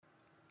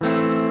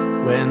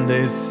When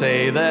they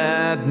say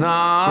that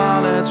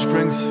knowledge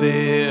brings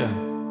fear,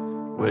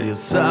 will you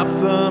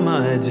suffer,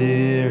 my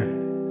dear,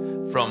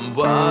 from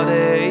what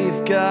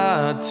they've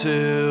got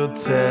to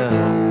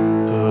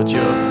tell? Put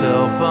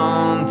yourself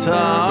on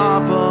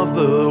top of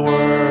the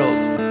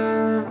world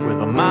with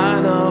the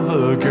mind of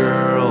a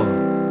girl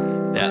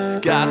that's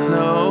got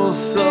no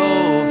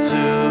soul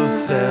to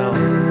sell.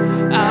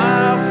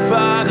 I'll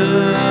find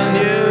a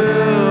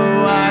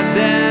new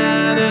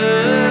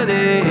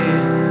identity,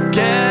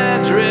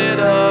 get rid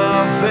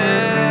of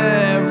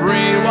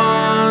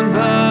everyone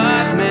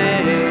but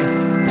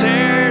me,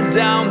 tear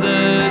down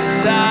the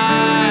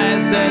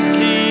ties that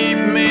keep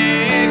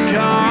me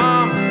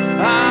calm.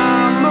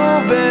 I'm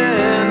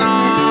moving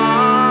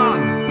on,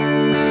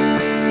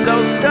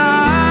 so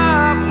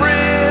stop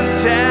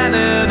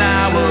pretending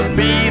I would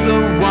be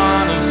the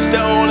one who's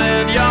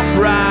stolen your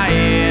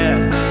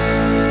pride,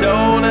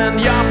 stolen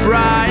your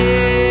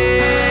pride.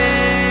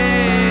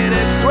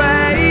 It's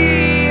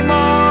way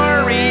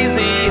more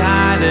easy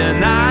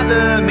hiding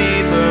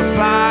underneath a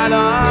pile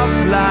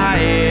of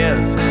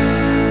lies,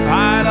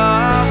 pile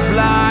of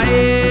lies.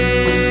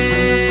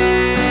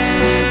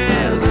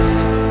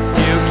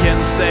 You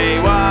can say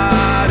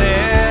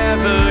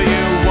whatever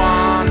you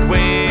want.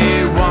 We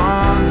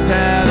once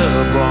had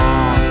a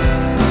bond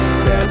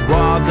that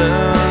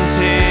wasn't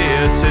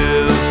here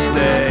to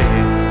stay.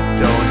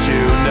 Don't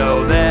you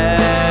know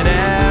that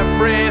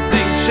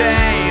everything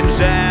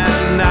changed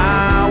and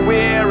now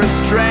we're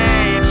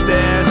estranged?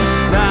 There's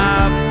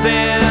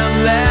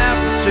nothing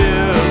left to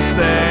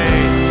say.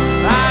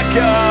 I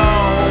go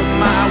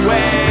my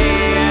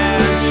way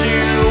and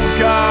you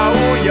go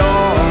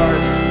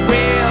yours.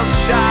 We'll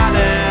shut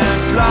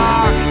and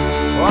lock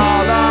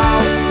all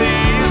of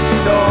these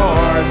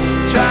doors.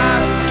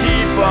 Just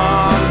keep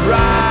on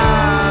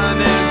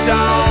running,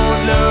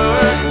 don't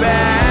look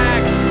back.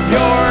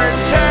 You're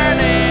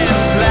turning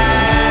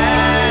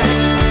black,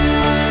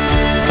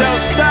 so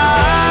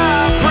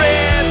stop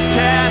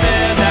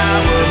pretending I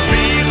would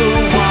be the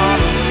one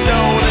who's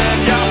stolen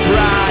your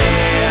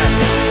pride,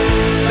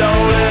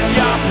 stolen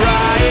your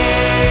pride.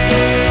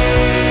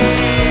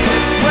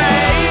 It's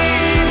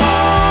way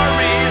more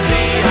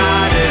easy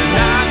hiding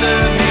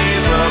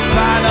underneath a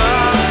pile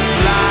of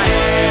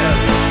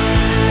lies,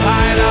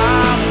 pile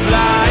of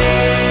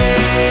lies.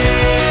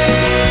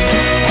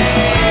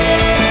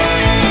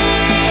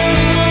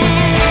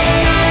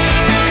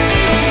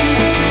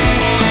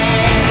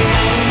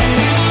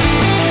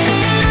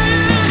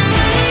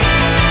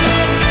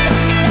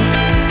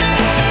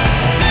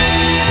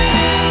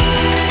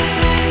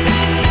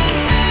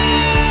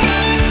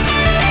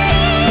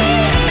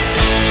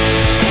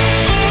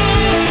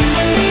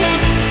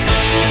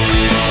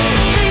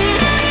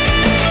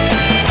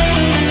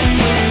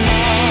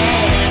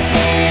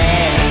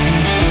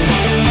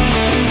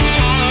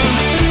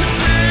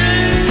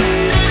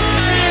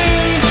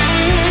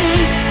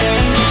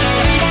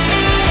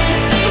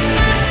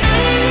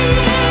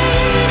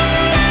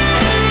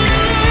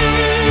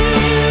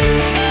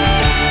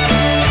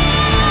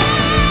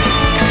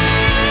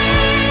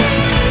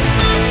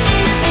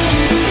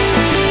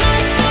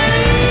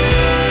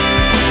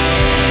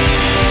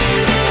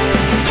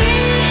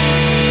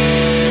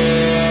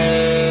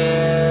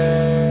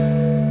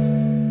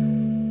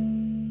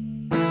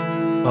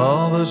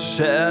 All the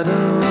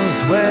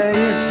shadows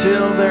wave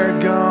till they're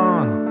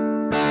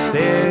gone.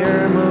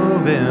 They're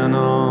moving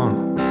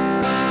on.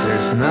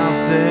 There's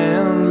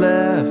nothing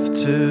left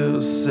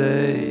to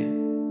say.